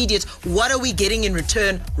it's an immediate, what are we getting in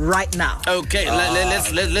return right now? Okay,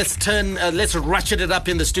 let's ratchet it up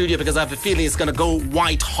in the studio, because I have a feeling it's going to go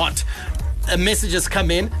white hot. Messages come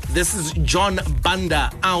in. This is John Banda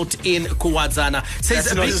out in Kuwadzana. Says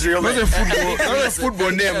that's not his real name. Football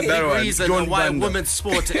name. The reason John why Banda. Women's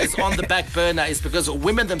sport is on the back burner is because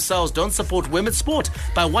women themselves don't support women's sport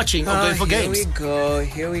by watching or going for games.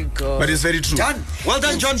 Here we go. But it's very true. Done. Well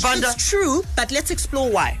done, John Banda. It's true, but let's explore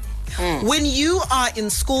why. When you are in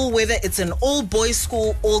school, whether it's an all-boys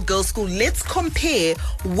school, all-girls school, let's compare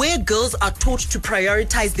where girls are taught to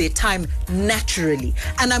prioritize their time naturally.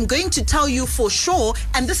 And I'm going to tell you for sure,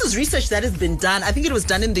 and this is research that has been done, I think it was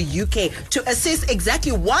done in the UK, to assess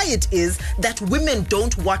exactly why it is that women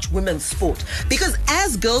don't watch women's sport. Because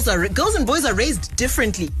as girls and boys are raised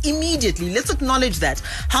differently immediately. Let's acknowledge that.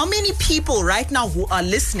 How many people right now who are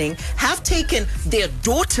listening have taken their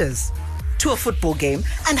daughters to a football game,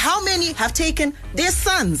 and how many have taken their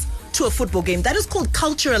sons to a football game? That is called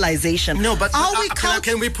culturalization. No, but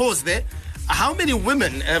can we pause there? How many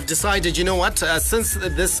women have decided, you know what, since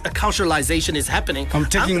this culturalization is happening, I'm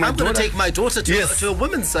going to take my daughter to a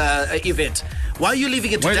women's event. Why are you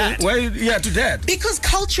leaving it to dad? To dad. Because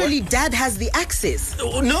culturally, dad has the access.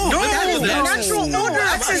 Natural order.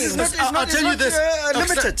 Access is not. I'll tell you this.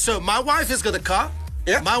 Limited. So my wife has got the car.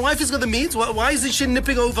 Yeah. My wife has got the means. Why isn't she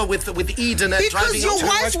nipping over with Eden and driving? Because your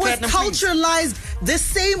wife was culturalized the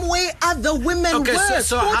same way other women were.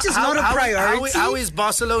 Sport is not a priority. How is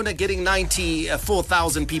Barcelona getting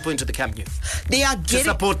 94,000 people into the Camp Nou? They are to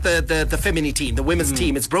support the feminine team, the women's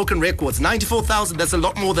team. It's broken records. 94,000. That's a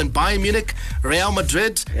lot more than Bayern Munich, Real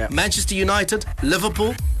Madrid, Manchester United,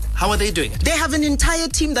 Liverpool. How are they doing it? They have an entire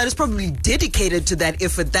team that is probably dedicated to that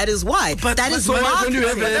effort. That is why. That's breaking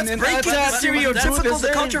the stereotypical, the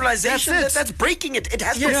culturalization. That's breaking it. It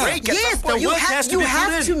has to break. Yes, you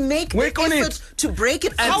have to make effort to break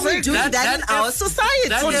it. How are we doing that in our society?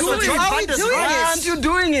 How aren't you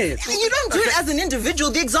doing it? You don't do it as an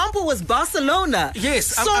individual. The example was Barcelona. Yes,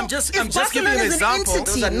 so I'm just giving an example.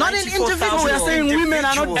 Entity, not an individual. We are saying women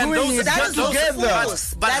are not doing it together.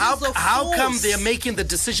 But how come they're making the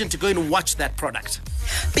decision decision to go and watch that product?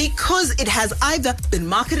 Because it has either been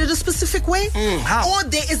marketed a specific way or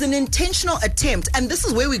there is an intentional attempt. And this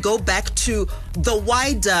is where we go back to the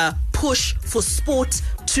wider push for sport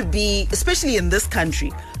to be, especially in this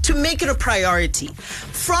country, to make it a priority.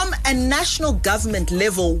 From a national government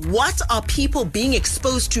level, what are people being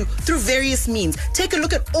exposed to through various means? Take a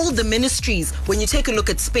look at all the ministries. When you take a look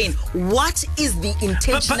at Spain, what is the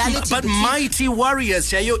intentionality? But mighty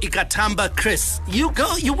warriors, Yayo Ikatamba, Chris, you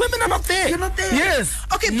women are not there. You're not there. Yes.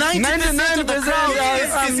 Okay, 99% of the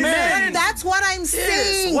crowd is men. That's what I'm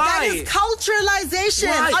saying. Why? That is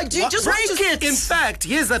culturalization. Why? Do you just break want to, it? In fact,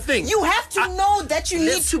 here's the thing. You have to know that you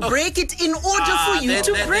need to break it in order for you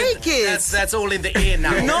to break it. That's all in the air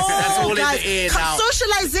now. No, that's all guys, in the air now.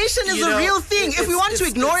 Socialization is a real thing. If we want to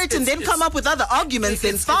ignore it and then come up with other arguments,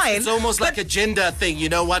 then fine. It's almost like a gender thing. You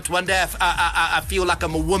know what? One day I feel like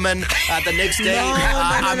I'm a woman. The next day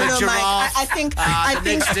I'm a giraffe. Mike, I think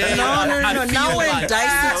next day, no. Now we're in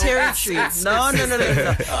dicey territory. No.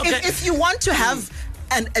 Okay. If you want to have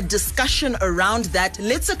a discussion around that,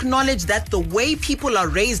 let's acknowledge that the way people are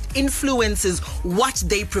raised influences what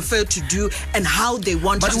they prefer to do and how they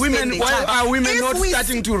want to spend their time. But why are women not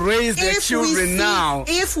starting to raise their children now?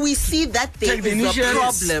 If we see that there is a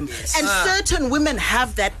problem and certain women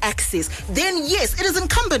have that access, then yes, it is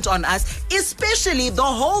incumbent on us, especially the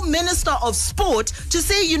whole Minister of Sport, to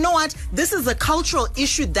say, you know what, this is a cultural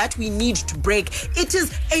issue that we need to break. It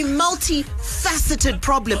is a multifaceted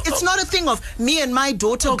problem. It's not a thing of me and my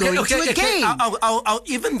daughter going to a game. I'll,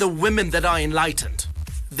 even the women that are enlightened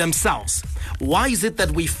themselves, why is it that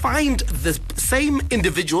we find the same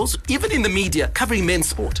individuals, even in the media, covering men's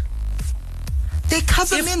sport? They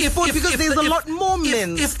cover men's sport because there's a lot more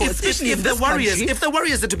men's sport, especially if the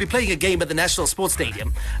Warriors are to be playing a game at the National Sports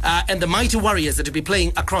Stadium and the Mighty Warriors are to be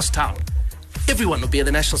playing across town, everyone will be at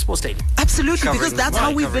the National Sports Stadium. Absolutely, because that's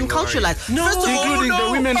how we've been culturalized. No, First of all, including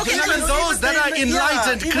the women. Even those that are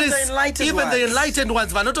enlightened, Chris. Even the enlightened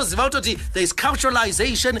ones. There's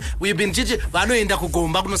culturalization. We've been the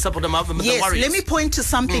yes, Warriors. let me point to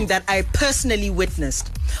something that I personally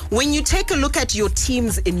witnessed. When you take a look at your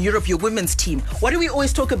teams in Europe, your women's team, what do we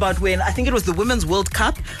always talk about when, I think it was the Women's World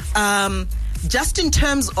Cup, just in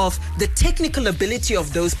terms of the technical ability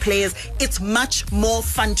of those players, it's much more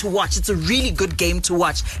fun to watch. It's a really good game to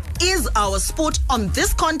watch. Is our sport on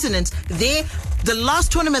this continent there? The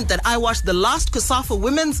last tournament that I watched, the last COSAFA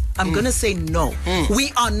Women's, I'm going to say no.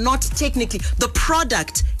 We are not technically, the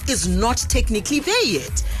product is not technically there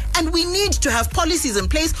yet. And we need to have policies in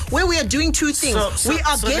place where we are doing two things. We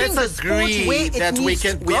are getting the sport where it needs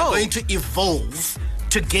to go. We are going to evolve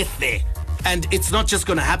to get there. And it's not just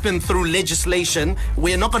going to happen through legislation.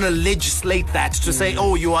 We're not going to legislate that to say,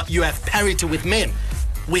 oh, you have parity with men.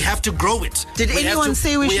 We have to grow it. Did anyone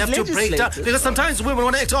say we should have to break down? legislate it? Because sometimes women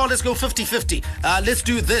want to act, let's go 50-50. Let's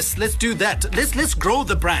do this. Let's do that. Let's grow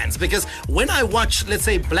the brands. Because when I watch, let's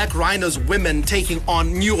say, Black Rhinos women taking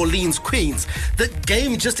on New Orleans Queens, the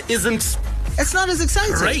game just isn't... It's not as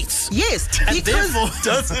exciting. Great. Yes. And therefore,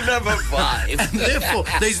 doesn't have a vibe. And therefore,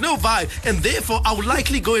 there's no vibe. And therefore, I would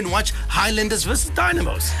likely go and watch Highlanders versus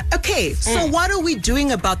Dynamos. Okay, so what are we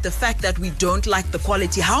doing about the fact that we don't like the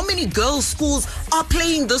quality? How many girls' schools are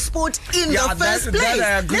playing the sport in the first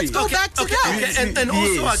place? Let's go back to that. Okay. And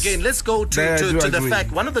also, again, let's go to the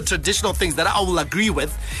fact, one of the traditional things that I will agree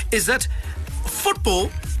with is that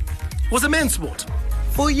football was a men's sport.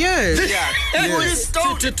 For years.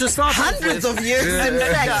 To start hundreds of years, in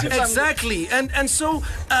fact. Exactly. And so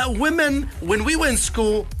women, when we were in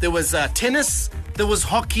school, there was tennis, there was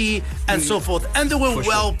hockey, and so forth. And they were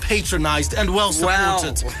patronized and well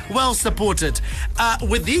supported. Well supported.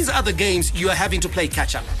 With these other games, you are having to play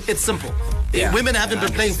catch up. It's simple. Women haven't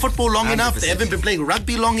been playing football long enough. They haven't been playing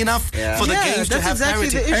rugby long enough for the games to have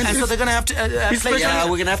parity. And so they're going to have to play.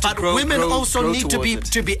 We're going to have to but grow. Women grow, also grow need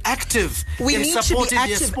to be active. We in need to be supporting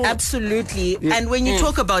their active, sport. absolutely. And when you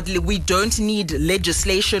talk about we don't need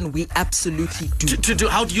legislation, we absolutely do. To do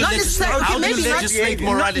how do you legislate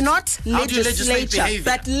morality? Not legislature, behavior?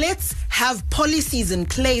 but let's have policies in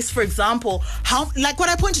place. For example, like what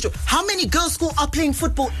I pointed to, how many girls' school are playing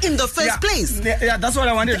football in the first place? Yeah, that's what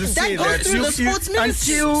I wanted to say. That goes through the sports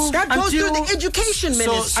ministry. That goes through the education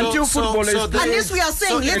ministry. Until football is unless we are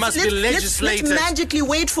saying let's magically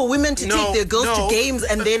wait for women to take their girls to games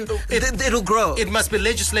and then it'll grow. It must be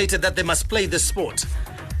legislated that they must play this sport.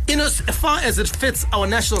 As far as it fits our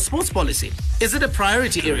national sports policy, is it a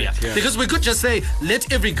priority area? Because we could just say,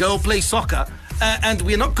 let every girl play soccer and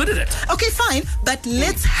we're not good at it. Okay, fine, but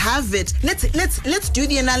let's have it. Let's do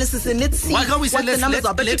the analysis and let's see Why can't we say what the numbers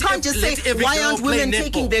are. But you can't just say, why aren't women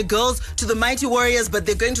taking their girls to the Mighty Warriors, but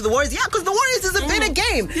they're going to the Warriors? Yeah, because the Warriors is a better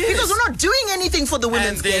game. Yes. Because we're not doing anything for the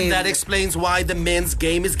women's game. And then that explains why the men's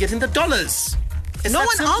game is getting the dollars. It's no that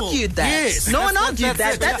one simple. argued that. Yes, no one argued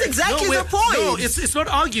that. That's exactly the point. No, it's not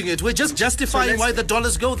arguing it. We're just justifying why the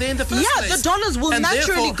dollars go there in the first place. Yeah, the dollars will and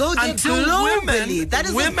naturally go there globally. That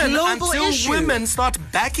is a global issue. Until women start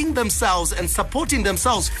backing themselves and supporting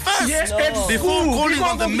themselves first before calling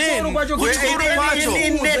on the men. In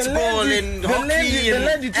netball, in hockey,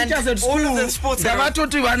 and all of the sports.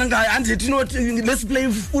 Let's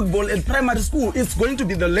play football at primary school. It's going to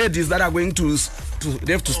be the ladies that are going to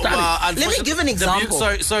they have to study. Let me give an example.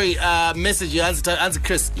 Sorry. Message you answer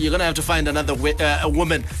Chris. You're gonna have to find another a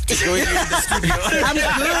woman to join you in the studio. I'm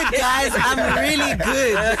good, guys. I'm really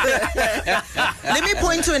good. Let me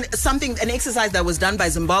point to an exercise that was done by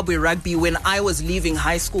Zimbabwe Rugby when I was leaving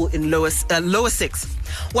high school in lower six.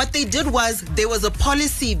 What they did was there was a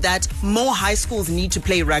policy that more high schools need to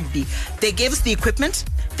play rugby. They gave us the equipment.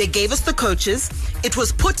 They gave us the coaches. It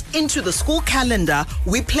was put into the school calendar.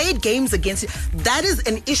 We played games against it. That is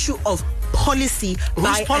an issue of policy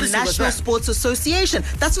by a National Sports Association.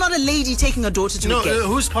 That's not a lady taking a daughter to a game.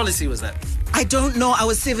 Whose policy was that? I don't know. I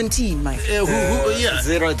was 17, Mike.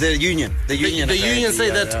 The union. The union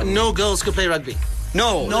said that no girls could play rugby.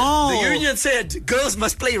 No. The union said girls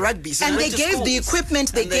must play rugby. So and they gave the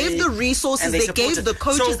equipment, they gave the resources, they gave the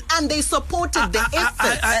coaches, and they supported the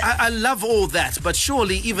effort. I love all that, but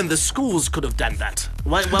surely even the schools could have done that.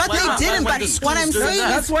 But they didn't. But what I'm saying,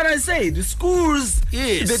 that's what I say. The schools,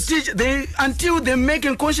 they until they make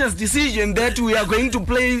a conscious decision that we are going to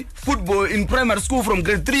play football in primary school from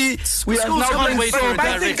grade 3, we are now going to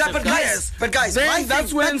But guys,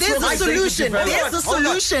 that's when there's a solution. There's a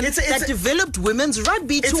solution that developed women's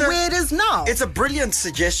rugby to where it is now. It's a brilliant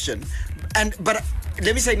suggestion, but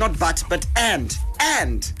let me say not but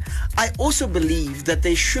and I also believe that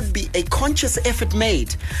there should be a conscious effort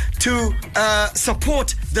made to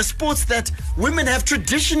support the sports that women have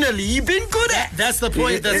traditionally been good at. That's the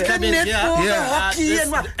point that's coming here. The hockey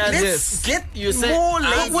let's get more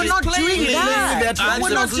ladies. We're not doing that. We're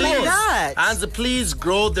not doing that. And please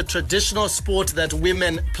grow the traditional sport that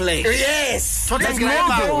women play. Yes. Like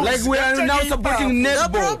we are now supporting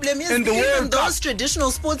netball. The problem is even those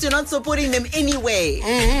traditional sports, you're not supporting them anyway.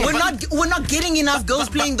 We're not getting enough girls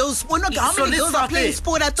playing those. How many girls are playing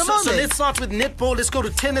sport at the moment? So let's start with netball. Let's go to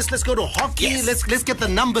tennis. Let's go to hockey. Yes. Let's get the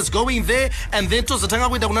numbers going there, and then to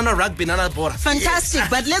rugby. Fantastic,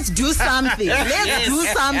 but let's do something. Let's do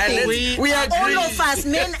something. We are all of us,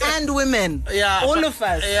 men and women. Yeah, all of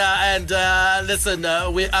us. Yeah, and listen,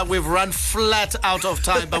 we've run flat out of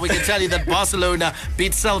time, but we can tell you that Barcelona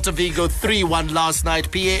beat Celta Vigo 3-1 last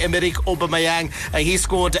night. Pierre-Emerick Aubameyang, he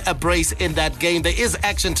scored a brace in that game. There is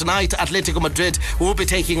action tonight. Atletico Madrid will be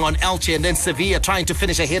taking on Elche, and then Sevilla trying to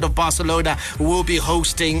finish ahead of Barcelona, who will be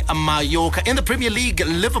hosting Mallorca. In the Premier League,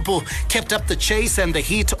 Liverpool kept up the chase and the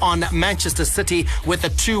heat on Manchester City with a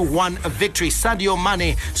 2-1 victory. Sadio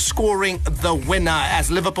Mane scoring the winner as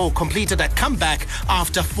Liverpool completed a comeback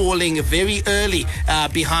after falling very early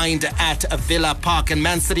behind at Villa Park. And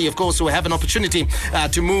Man City, of course, will have an opportunity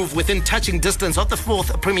to move within touching distance of the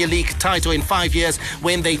 4th Premier League title in 5 years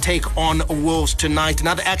when they take on Wolves tonight.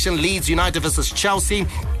 Another action, Leeds United versus Chelsea.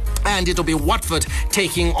 And it'll be Watford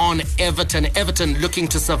taking on Everton. Everton looking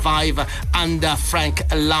to survive under Frank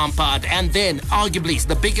Lampard. And then, arguably,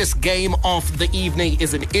 the biggest game of the evening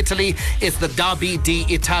is in Italy. It's the Derby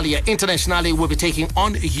d'Italia. Internazionale will be taking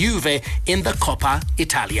on Juve in the Coppa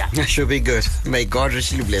Italia. That should be good. May God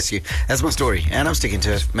richly bless you. That's my story, and I'm sticking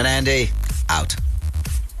to it. Menande, out.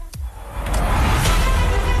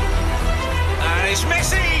 And it's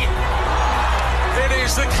Messi! It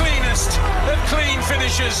is the cleanest of clean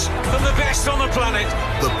finishes and the best on the planet.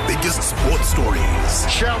 The biggest sports stories.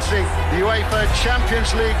 Chelsea, UEFA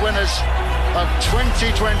Champions League winners of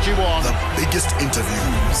 2021. The biggest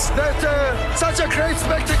interviews. That such a great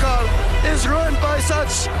spectacle is ruined by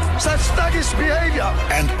such thuggish behavior.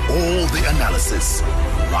 And all the analysis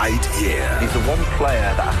right here. He's the one player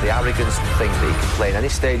that has the arrogance to think that he can play in any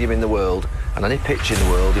stadium in the world and any pitch in the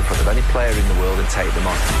world in front of any player in the world and take them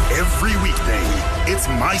on. Every weekday, it's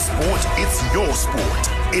my sport, it's your sport.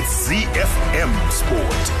 It's ZFM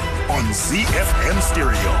Sport on ZFM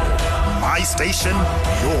Stereo. My station,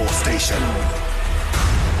 your station.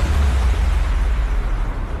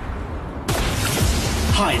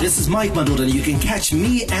 Hi, this is Mike Madoda, and you can catch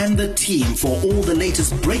me and the team for all the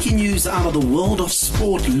latest breaking news out of the world of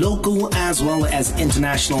sport, local as well as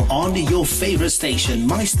international, on your favorite station.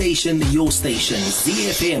 My station, your station,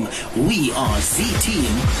 ZFM. We are Z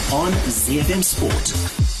Team on ZFM Sport.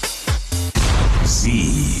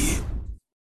 Z